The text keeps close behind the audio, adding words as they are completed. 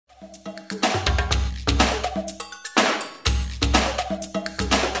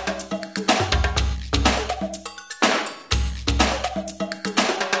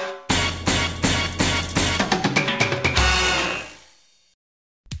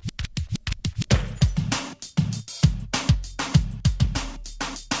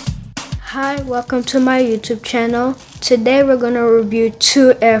Hi, welcome to my YouTube channel. Today we're going to review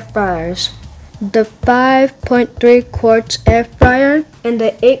two air fryers. The 5.3 quarts air fryer and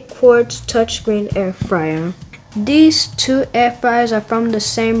the 8 quarts touchscreen air fryer. These two air fryers are from the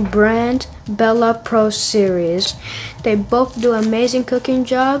same brand, Bella Pro series. They both do amazing cooking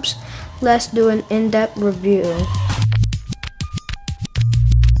jobs. Let's do an in-depth review.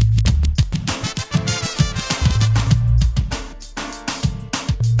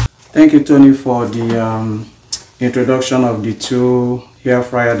 Thank you, Tony, for the introduction of the two air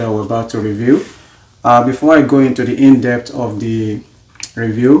fryer that we're about to review. Before I go into the in-depth of the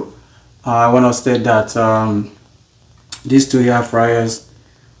review, I want to state that these two air fryers,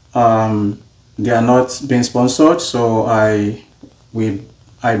 they are not being sponsored, so I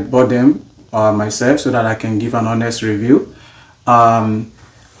bought them myself so that I can give an honest review.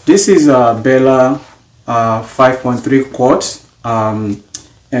 This is a Bella 5.3 quarts.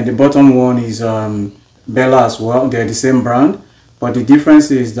 And the bottom one is Bella as well. They're the same brand, but the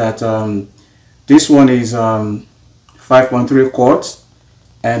difference is that this one is 5.3 quarts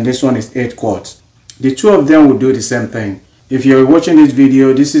and this one is 8 quarts. The two of them will do the same thing. If you're watching this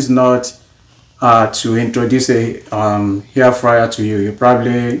video, this is not to introduce a air fryer to you. You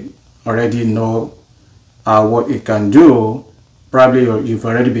probably already know what it can do. Probably you've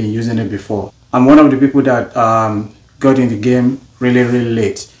already been using it before. I'm one of the people that got in the game really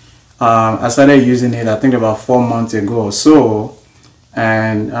late. I started using it I think about 4 months ago or so,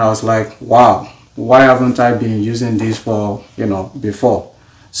 and I was like, wow, why haven't I been using this for before?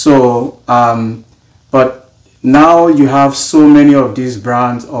 So but now you have so many of these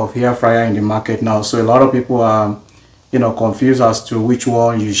brands of air fryer in the market now, so a lot of people are confused as to which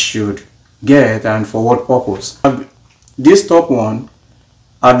one you should get and for what purpose. This top one,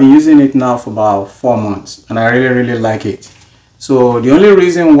 I've been using it now for about 4 months and I really like it. So the only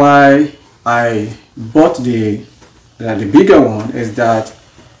reason why I bought the bigger one is that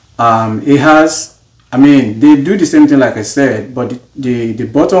it has, they do the same thing like I said, but the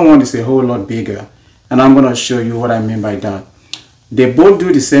bottom one is a whole lot bigger, and I'm going to show you what I mean by that. They both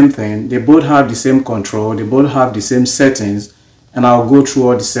do the same thing, they both have the same control, they both have the same settings, and I'll go through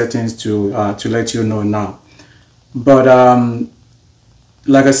all the settings to let you know now. But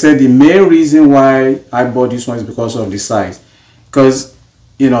like I said, the main reason why I bought this one is because of the size. Because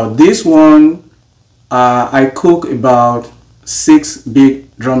this one I cook about 6 big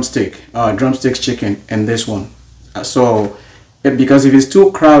drumsticks chicken in this one. So because if it's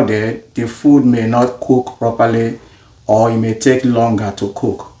too crowded, the food may not cook properly, or it may take longer to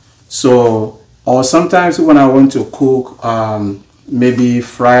cook. So, or sometimes when I want to cook maybe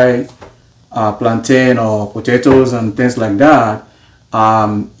fry plantain or potatoes and things like that,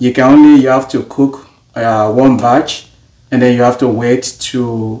 you have to cook one batch, and then you have to wait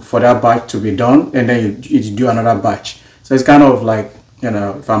for that batch to be done, and then you do another batch. So it's kind of like,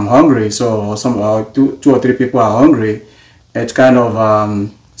 if I'm hungry, so two or three people are hungry, it's kind of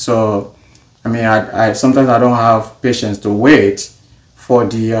so I sometimes I don't have patience to wait for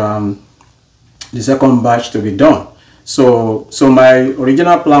the second batch to be done. So my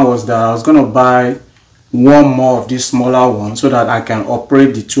original plan was that I was going to buy one more of these smaller ones so that I can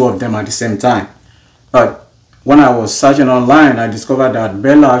operate the two of them at the same time. But when I was searching online, I discovered that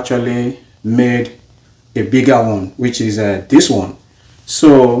Bella actually made a bigger one, which is this one.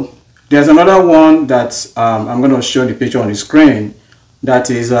 So there's another one that I'm going to show the picture on the screen,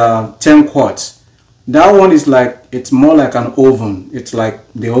 that is 10 quarts. That one is like, it's more like an oven. It's like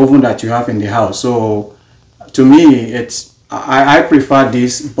the oven that you have in the house. So to me, I prefer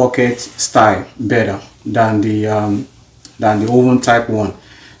this bucket style better than the oven type one.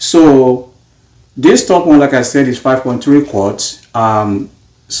 So this top one, like I said, is 5.3 quarts.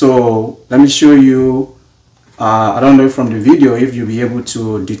 So let me show you. I don't know from the video if you'll be able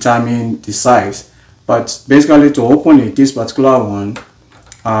to determine the size, but basically to open it, this particular one,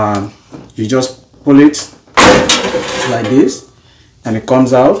 you just pull it like this and it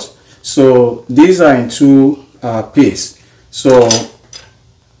comes out. So these are in two pieces. So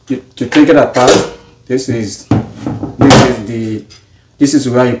to take it apart, this is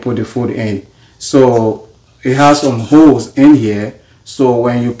where you put the food in. So it has some holes in here, so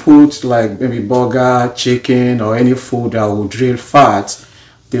when you put like maybe burger, chicken, or any food that will drip fat,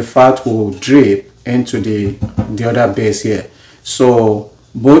 the fat will drip into the other base here. So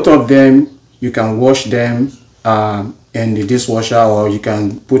both of them, you can wash them in the dishwasher, or you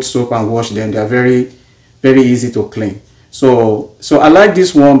can put soap and wash them. They are very easy to clean. So I like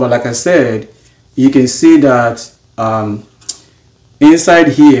this one, but like I said, you can see that inside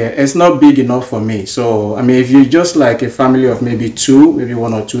here, it's not big enough for me. So I mean, if you're just like a family of maybe two, maybe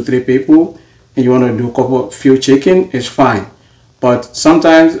one or two, three people, and you want to do a few chicken, it's fine. But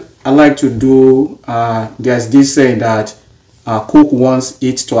sometimes I like to do, there's this saying that cook once,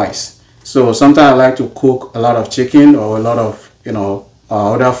 eat twice. So sometimes I like to cook a lot of chicken or a lot of, you know,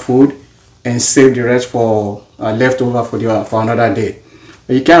 other food, and save the rest for leftover for another day.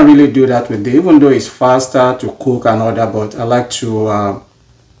 But you can't really do that with it, even though it's faster to cook and all that. But I like to,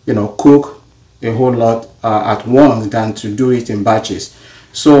 you know, cook a whole lot at once than to do it in batches.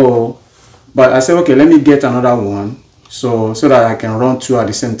 So, but I said, okay, let me get another one so that I can run two at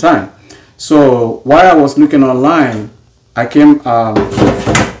the same time. So while I was looking online, I came, I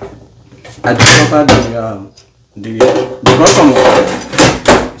discovered the bottom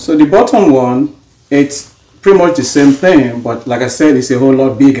one. So the bottom one, it's pretty much the same thing, but like I said, it's a whole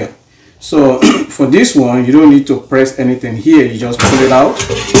lot bigger. So for this one, you don't need to press anything here. You just pull it out.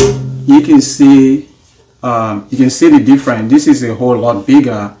 You can see the difference. This is a whole lot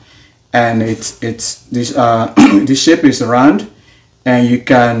bigger, and it's this the shape is round, and you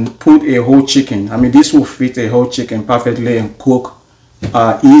can put a whole chicken. I mean, this will fit a whole chicken perfectly and cook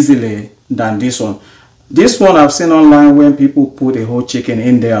easily than this one. This one I've seen online when people put a whole chicken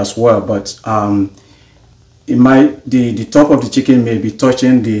in there as well, but it might, the top of the chicken may be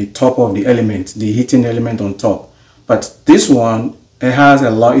touching the top of the element, the heating element on top. But this one, it has a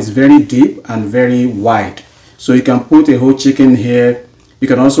lot, it's very deep and very wide. So you can put a whole chicken here. You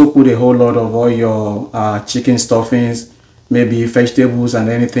can also put a whole lot of all your chicken stuffings, maybe vegetables and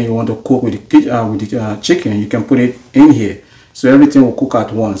anything you want to cook with the chicken. You can put it in here. So everything will cook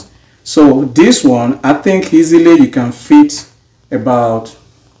at once. So this one, I think easily you can fit about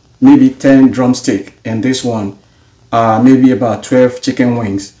maybe 10 drumstick, and this one maybe about 12 chicken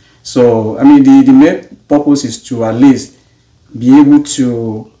wings. So I mean, the main purpose is to at least be able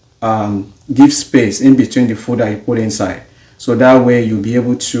to give space in between the food that you put inside, so that way you'll be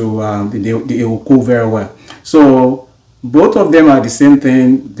able to it will cook very well. So both of them are the same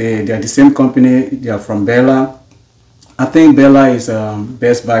thing. They are the same company. They are from Bella. I think Bella is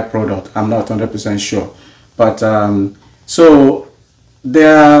Best Buy product. I'm not 100% sure, but so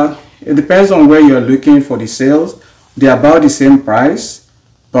it depends on where you're looking for the sales. They're about the same price,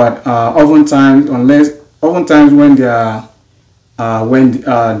 but oftentimes when they are when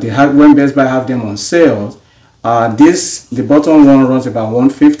Best Buy have them on sales, the bottom one runs about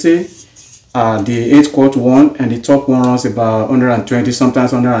 150, the 8 quart one, and the top one runs about 120,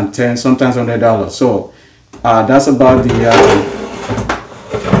 sometimes 110, sometimes $100. So that's about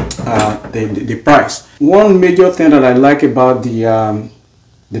the price. One major thing that I like about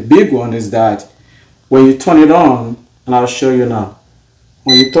the big one is that when you turn it on, and I'll show you now,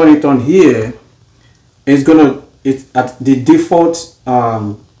 when you turn it on here, it's at the default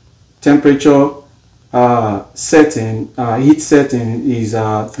temperature setting, heat setting is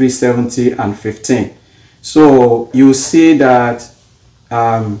 370 and 15. So you see that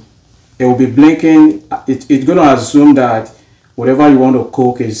it will be blinking. It's going to assume that whatever you want to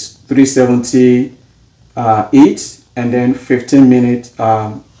cook is 370 heat and then 15-minute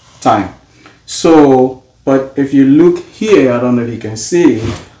time. So, but if you look here, I don't know if you can see,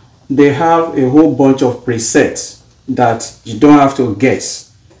 they have a whole bunch of presets that you don't have to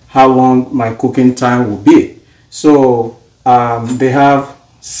guess how long my cooking time will be. So they have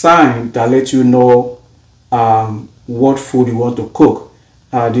signs that let you know what food you want to cook.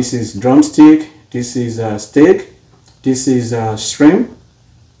 This is drumstick, this is steak, this is shrimp,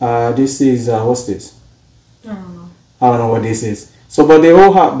 this is what's this? I don't know what this is. So, but they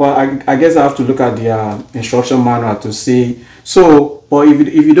all have, but I guess I have to look at the instruction manual to see. So, but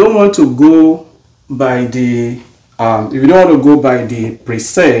if you don't want to go by the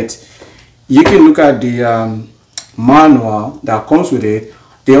preset, you can look at the manual that comes with it.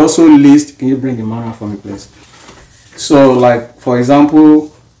 They also list. Can you bring the manual for me, please? So, like for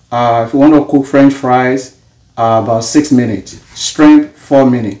example, if you want to cook French fries, about 6 minutes, shrimp 4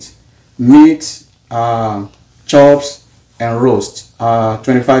 minutes, meat, chops and roast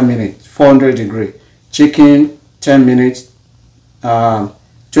 25 minutes, 400 degree, chicken 10 minutes, 20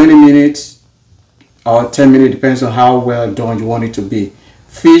 minutes or 10 minutes, depends on how well done you want it to be.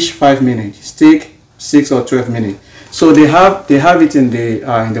 Fish 5 minutes, steak 6 or 12 minutes. So they have it in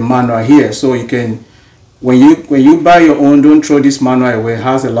the manual here. So you can, when you buy your own, don't throw this manual away. It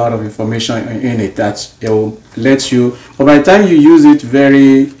has a lot of information in it that it will let you, but by the time you use it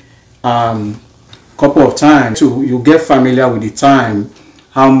very couple of times, so you get familiar with the time,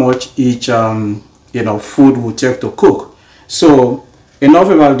 how much each food will take to cook. So enough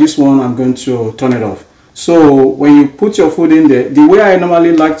about this one. I'm going to turn it off. So when you put your food in there, the way I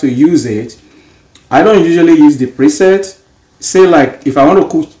normally like to use it, I don't usually use the preset. Say like if I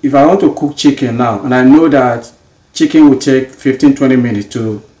want to cook chicken now, and I know that chicken will take 15-20 minutes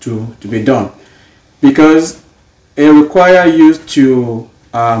to be done, because it requires you to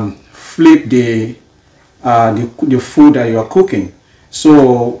flip the food that you are cooking.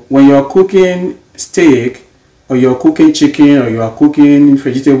 So when you're cooking steak, or you're cooking chicken, or you are cooking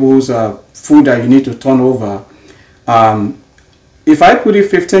vegetables, food that you need to turn over, if I put it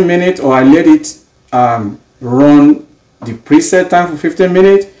 15 minutes, or I let it run the preset time for 15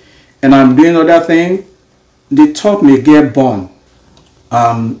 minutes, and I'm doing other thing, the top may get burned.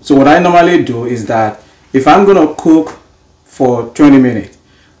 So what I normally do is that if I'm gonna cook for 20 minutes,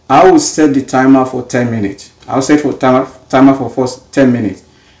 I will set the timer for 10 minutes. I'll set for timer for first 10 minutes,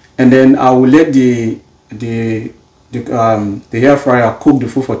 and then I will let the air fryer cook the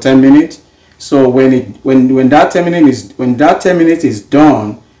food for 10 minutes. So when that 10 minutes is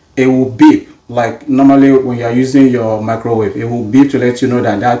done, it will beep. Like normally when you are using your microwave, it will beep to let you know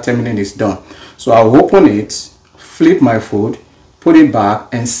that that 10 minutes is done. So I'll open it, flip my food, put it back,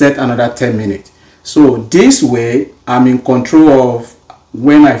 and set another 10 minutes. So this way I'm in control of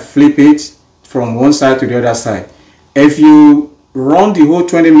when I flip it from one side to the other side. If you run the whole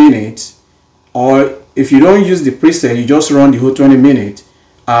 20 minutes, or if you don't use the preset, you just run the whole 20 minutes,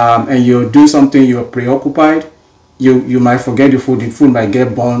 and you do something, you're preoccupied, you might forget the food might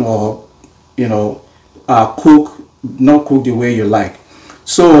get burned, or not cook the way you like.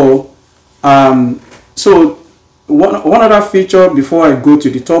 So so one other feature before I go to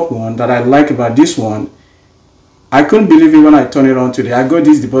the top one that I like about this one, I couldn't believe it when I turned it on today. I got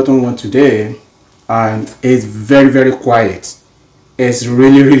the bottom one today, and it's very quiet. It's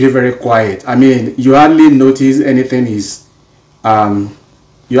really very quiet. I mean, you hardly notice anything is operating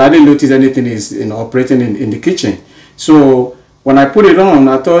in the kitchen. So when I put it on,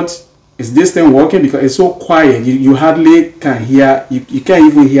 I thought, is this thing working? Because it's so quiet, you hardly can hear, you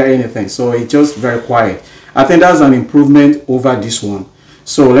can't even hear anything. So it's just very quiet. I think that's an improvement over this one.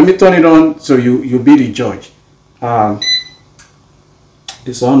 So let me turn it on, so you be the judge.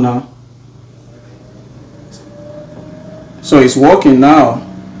 It's on now. So it's working now,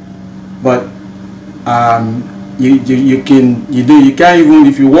 but you can't even,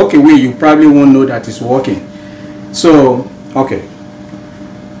 if you walk away, you probably won't know that it's working. So okay,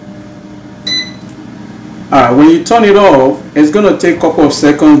 when you turn it off, it's gonna take a couple of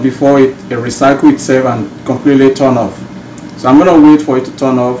seconds before it recycle itself and completely turn off. So I'm gonna wait for it to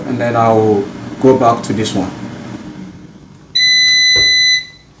turn off, and then I will go back to this one.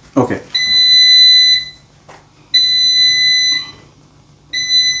 Okay.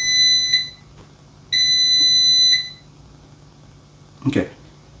 Okay.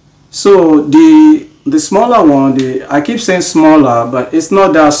 So the smaller one, I keep saying smaller, but it's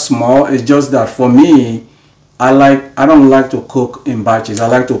not that small. It's just that for me, I don't like to cook in batches. I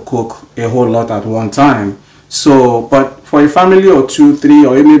like to cook a whole lot at one time. So, but for a family or 2, 3,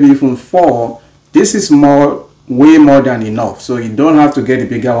 or maybe even 4, this is way more than enough. So you don't have to get a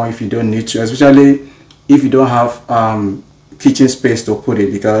bigger one if you don't need to, especially if you don't have kitchen space to put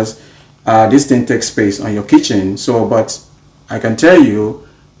it, because this thing takes space on your kitchen. So, but I can tell you,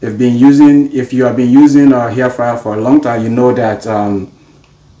 if you have been using a hair fryer for a long time, you know that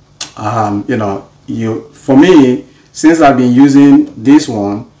for me, since I've been using this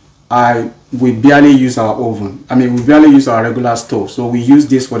one, we barely use our oven. I mean, we barely use our regular stove. So we use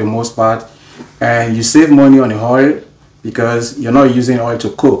this for the most part, and you save money on the oil because you're not using oil to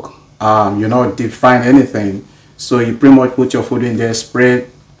cook. You're not deep frying anything. So you pretty much put your food in there, spray it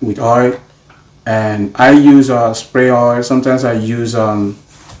with oil, and I use spray oil. Sometimes I use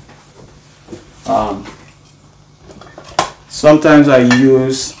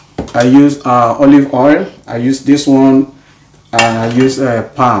olive oil. I use this one, and I use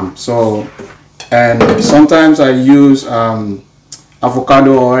palm. So, and sometimes I use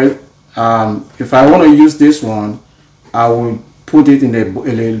avocado oil. If I want to use this one, I will put it in a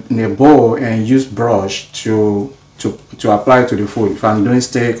bowl and use brush to apply to the food if I'm doing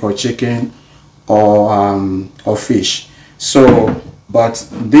steak or chicken or fish. So, but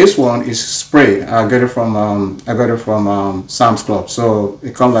this one is spray. I got it from Sam's Club. So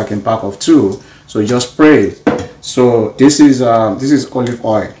it comes like in pack of 2. So you just spray it. So this is olive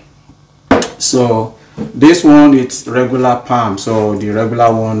oil. So this one, it's regular palm. So the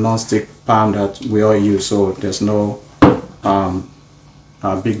regular one, non-stick palm that we all use. So there's no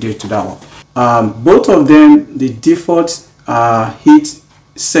big deal to that one. Both of them, the default heat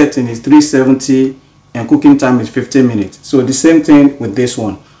setting is 370 and cooking time is 15 minutes. So the same thing with this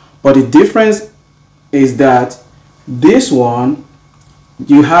one, but the difference is that this one,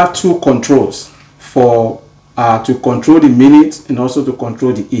 you have two controls for to control the minutes and also to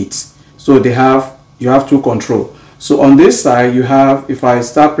control the heat. So you have two control. So on this side you have, if I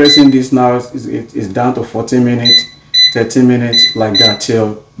start pressing this now, it's down to 14 minutes, 13 minutes, like that,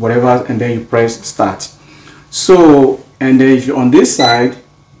 till whatever, and then you press start. So, and then if you're on this side,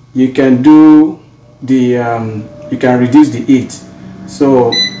 you can do the you can reduce the heat.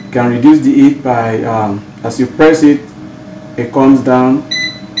 So you can reduce the heat by as you press it, it comes down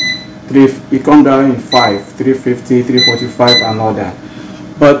in 5, 350, 345 and all that.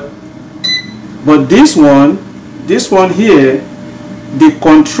 But this one here, the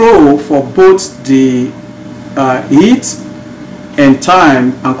control for both the heat and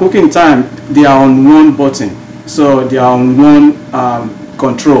time and cooking time, they are on one button. So they are on one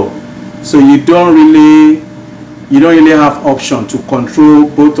control. So you don't really have option to control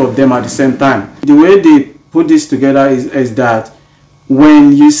both of them at the same time. The way they put this together is that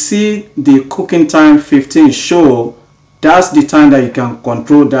when you see the cooking time 15 show, that's the time that you can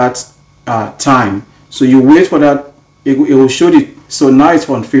control that time. So you wait for that, it will show it. So now it's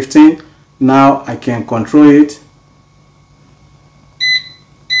on 15. Now I can control it.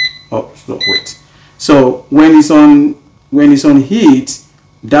 Oh, so wait. So when it's on heat,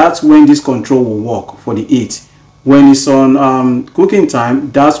 that's when this control will work for the heat. When it's on cooking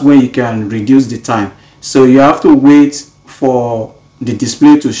time, that's when you can reduce the time. So you have to wait for the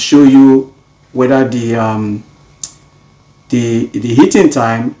display to show you whether the heating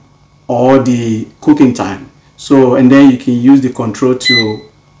time or the cooking time. So, and then you can use the control to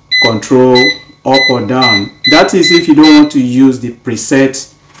control up or down. That is if you don't want to use the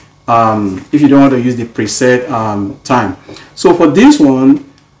preset time. So for this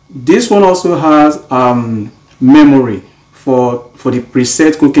one also has memory for the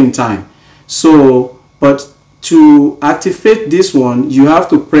preset cooking time. So, but to activate this one, you have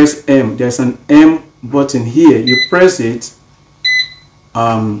to press M. There's an M button here. You press it.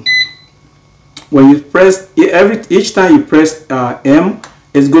 When you press each time you press M,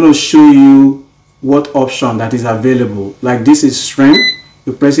 it's going to show you what option that is available. Like this is shrimp.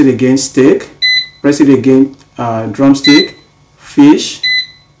 You press it again, steak. Press it again, drumstick, fish.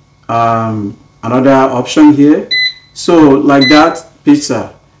 Another option here. So like that,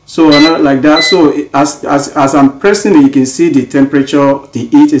 pizza. So like that. So as I'm pressing it, you can see the temperature, the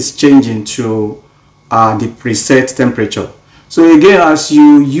heat is changing to the preset temperature. So again, as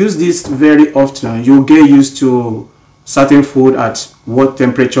you use this very often, you'll get used to certain food at what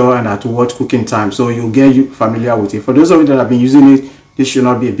temperature and at what cooking time. So you'll get familiar with it. For those of you that have been using it, this should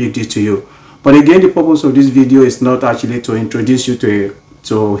not be a big deal to you. But again, the purpose of this video is not actually to introduce you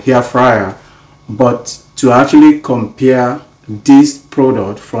to hair fryer, but to actually compare this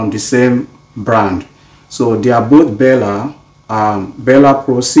product from the same brand. So they are both Bella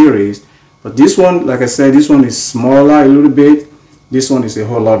Pro series, but this one, like I said, this one is smaller a little bit. This one is a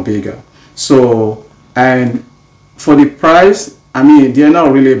whole lot bigger. So, and for the price, I mean, they're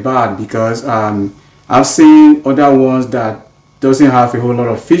not really bad, because I've seen other ones that doesn't have a whole lot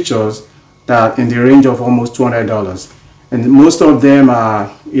of features that in the range of almost $200, and most of them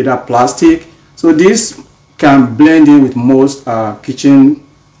are either plastic. So this can blend in with most kitchen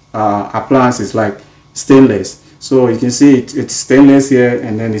appliances like stainless. So you can see it's stainless here,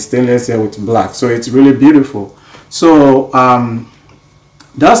 and then it's stainless here with black. So it's really beautiful. So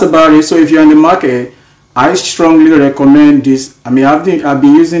that's about it. So if you're in the market, I strongly recommend this. I mean, I've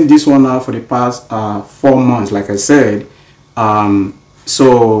been using this one now for the past 4 months, like I said.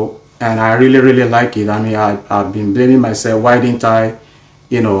 So, and I really like it. I mean, I've been blaming myself, why didn't I,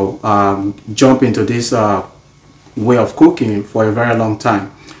 you know, jump into this way of cooking for a very long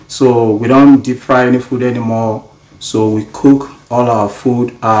time. So we don't deep fry any food anymore. So we cook all our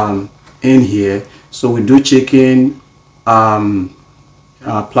food in here. So we do chicken,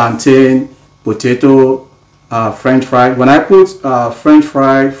 plantain, potato, French fry. When I put French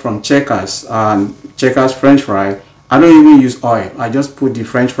fry from Checkers, Checkers French fry, I don't even use oil. I just put the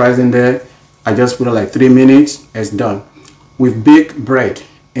French fries in there. I just put it like 3 minutes. It's done. We've baked bread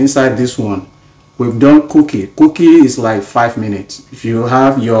inside this one. We've done cookie. Cookie is like 5 minutes. If you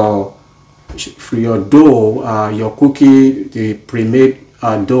have your dough, your cookie, the pre-made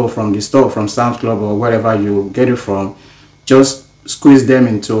dough from the store, from Sam's Club or wherever you get it from, just squeeze them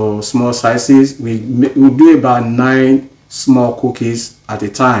into small sizes. We do about 9 small cookies at a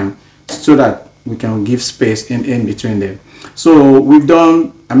time, so that we can give space in between them. So we've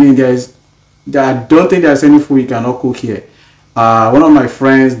done, I mean, I don't think there's any food you cannot cook here. One of my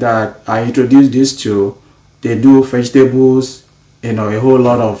friends that I introduced this to, they do vegetables, you know, a whole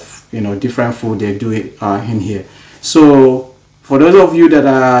lot of different food they do it in here. So for those of you that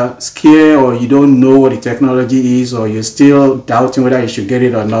are scared or you don't know what the technology is, or you're still doubting whether you should get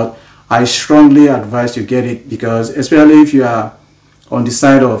it or not, I strongly advise you get it, because especially if you are on the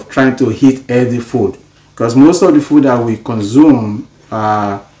side of trying to heat healthy food, because most of the food that we consume,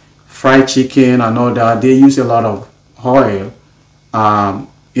 fried chicken and all that, they use a lot of oil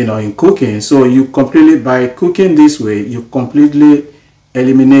in cooking. So you completely, by cooking this way, you completely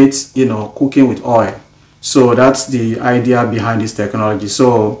eliminate cooking with oil. So that's the idea behind this technology.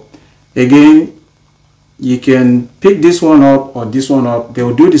 So again, you can pick this one up or this one up, they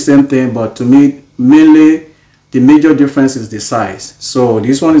will do the same thing, but to me, mainly the major difference is the size. So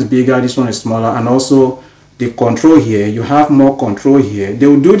this one is bigger, this one is smaller, and also the control here, you have more control here. They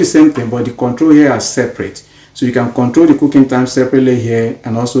will do the same thing, but the control here are separate. So you can control the cooking time separately here,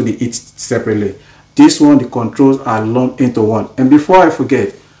 and also the heat separately. This one, the controls are lumped into one. And before I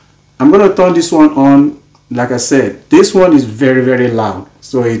forget, I'm going to turn this one on. Like I said, this one is very, very loud.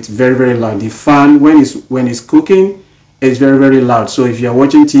 So it's very, very loud. The fan, when it's cooking, it's very, very loud. So if you're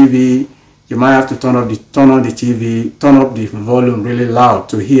watching TV, you might have to turn on the TV, turn up the volume really loud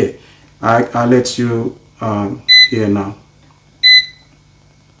to hear. I'll let you hear now.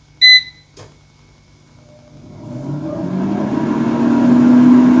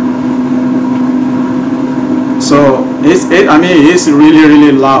 So it's really,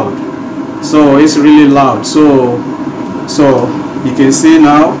 really loud. So it's really loud. So you can see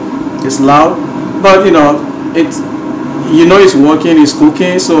now it's loud, but it's working, it's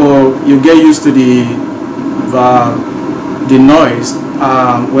cooking, so you get used to the noise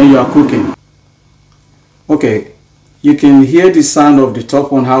when you are cooking. Okay, you can hear the sound of the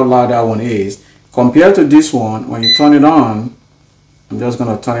top one, how loud that one is compared to this one. When you turn it on, I'm just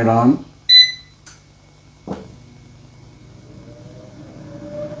gonna turn it on.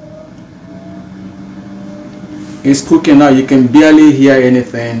 It's cooking now. You can barely hear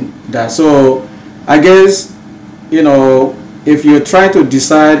anything. So I guess if you're trying to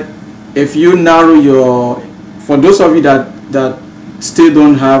decide, if you narrow for those of you that still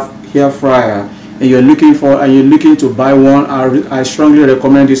don't have hair fryer and you're looking to buy one, I strongly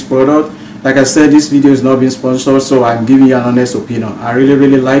recommend this product. Like I said, this video is not being sponsored, so I'm giving you an honest opinion. I really,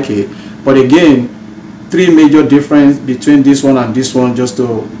 really like it. But again, three major difference between this one and this one, just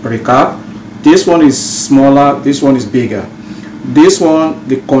to recap. This one is smaller, this one is bigger. This one,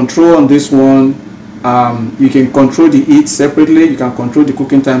 the control on this one, you can control the heat separately, you can control the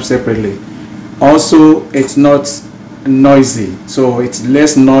cooking time separately. Also, it's not noisy, so it's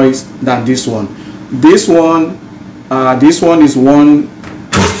less noise than this one. This one is one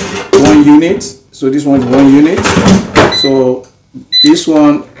unit. So this one is 1 unit. So this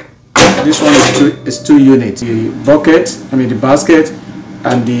one is two units. The the basket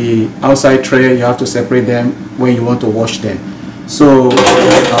and the outside tray, you have to separate them when you want to wash them. So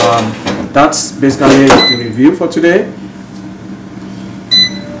that's basically the review for today.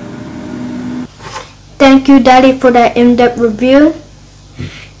 Thank you, Daddy, for that in-depth review.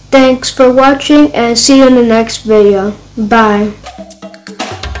 Thanks for watching, and see you in the next video. Bye.